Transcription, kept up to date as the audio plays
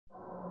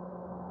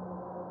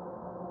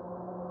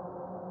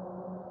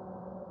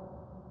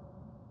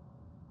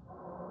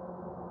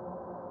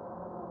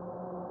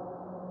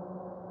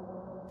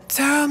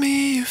Tell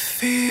me you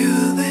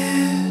feel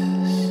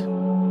this,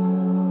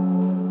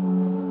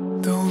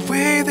 the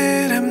way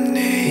that I'm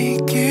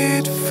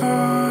naked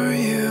for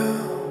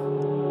you.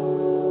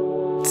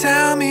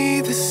 Tell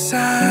me the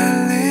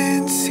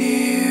silence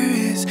here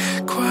is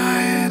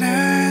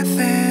quieter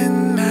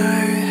than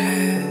my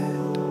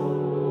head.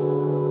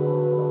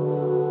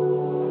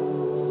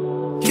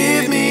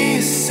 Give me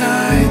a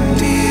sign,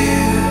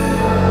 dear.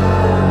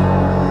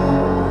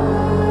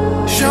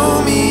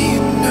 Show me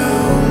you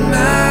know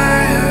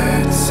my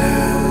heart's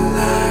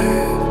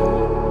alive.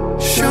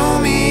 Show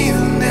me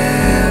you'll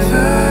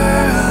never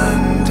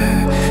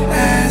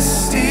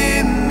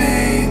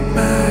underestimate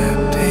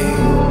my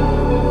pain.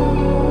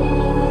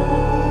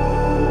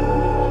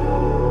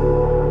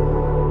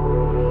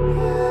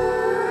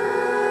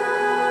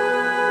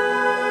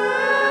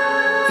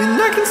 And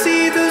I can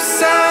see those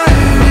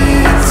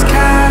sirens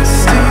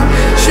casting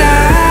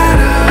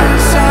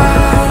shadows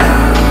all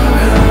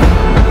around.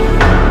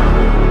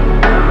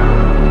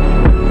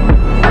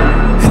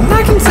 And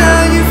I can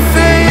tell you're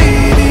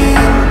fading,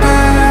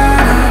 but I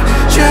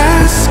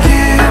just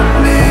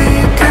can't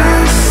make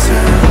a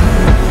sound.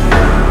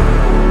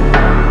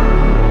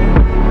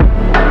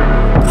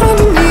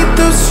 Underneath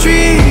those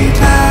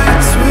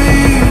streetlights we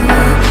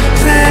were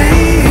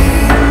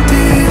playing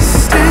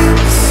distant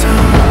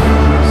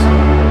songs.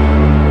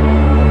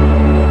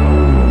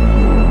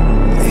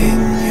 In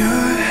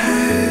your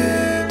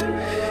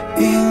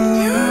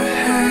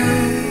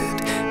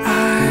head,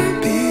 I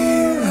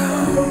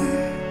belong.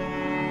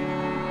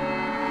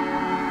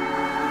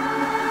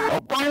 I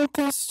want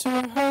this to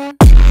hurt.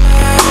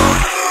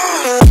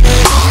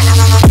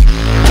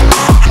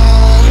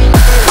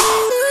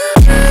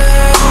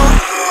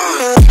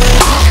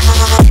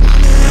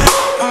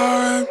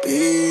 I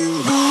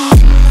belong.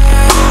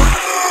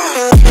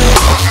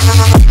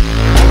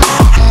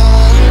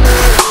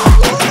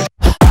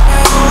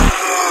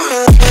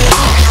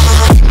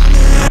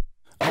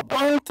 I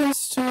want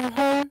this to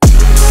hurt.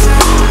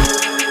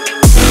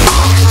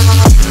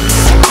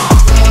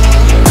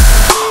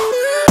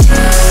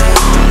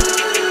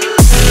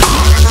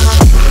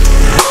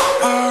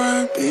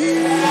 I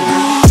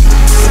belong.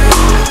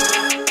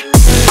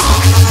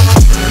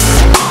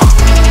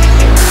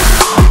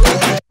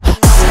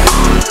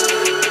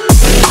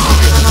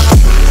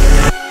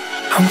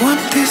 I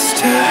want this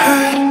to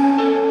hurt.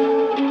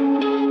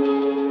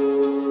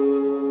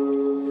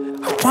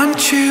 I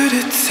want you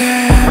to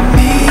tear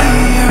me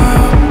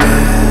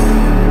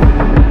open.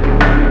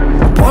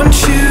 I want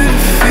you to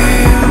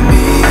feel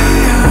me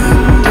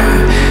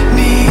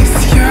underneath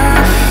your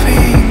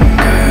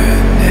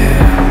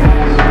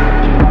fingernails.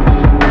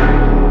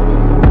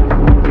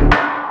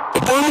 I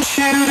want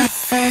you to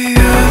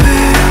feel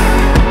it.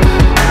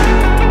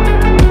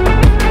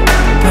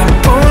 My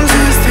bones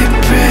as they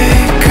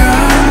break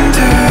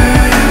under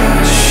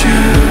your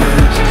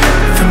shoes.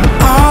 From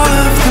all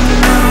of the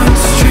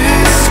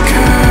monstrous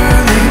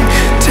curling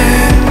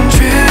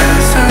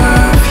tendrils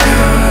of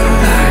your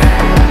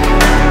life.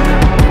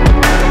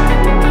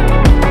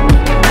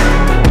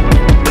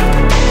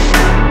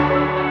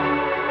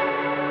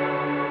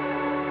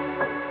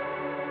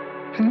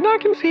 And I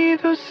can see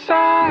those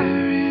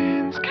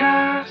sirens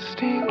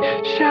casting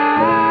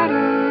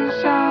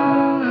shadows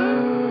all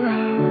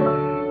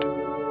around.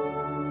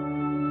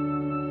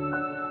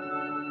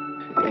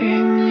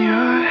 In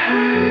your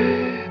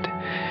head,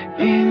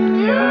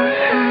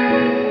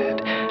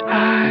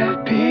 I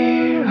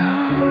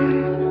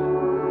belong.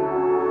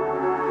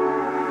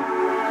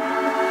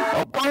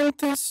 I want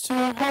this to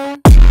hurt.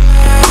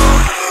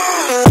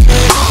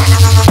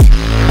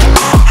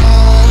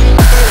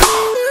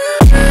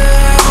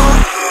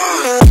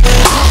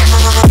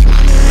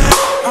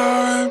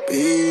 I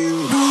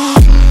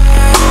belong.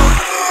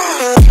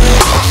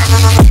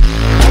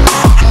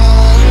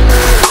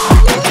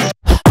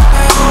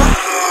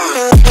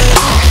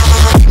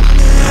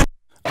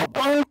 I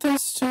want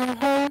this to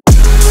hurt.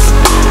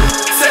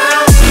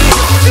 Tell me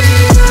you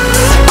feel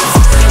it.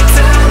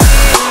 Tell me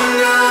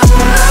you know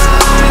my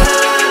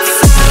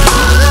heart's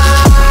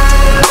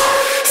alive.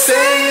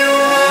 Say you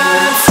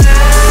want to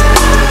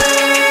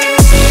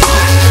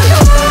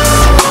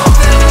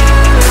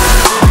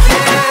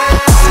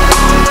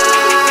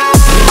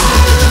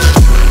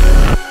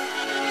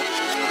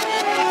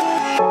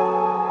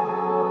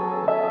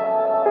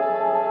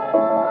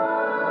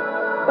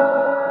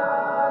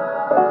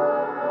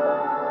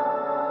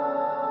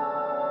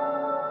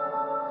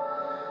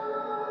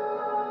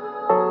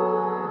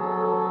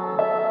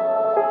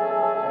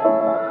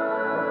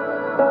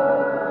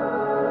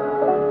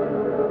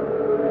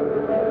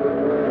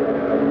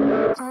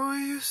oh,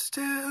 you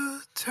still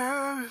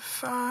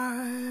terrify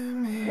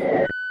me.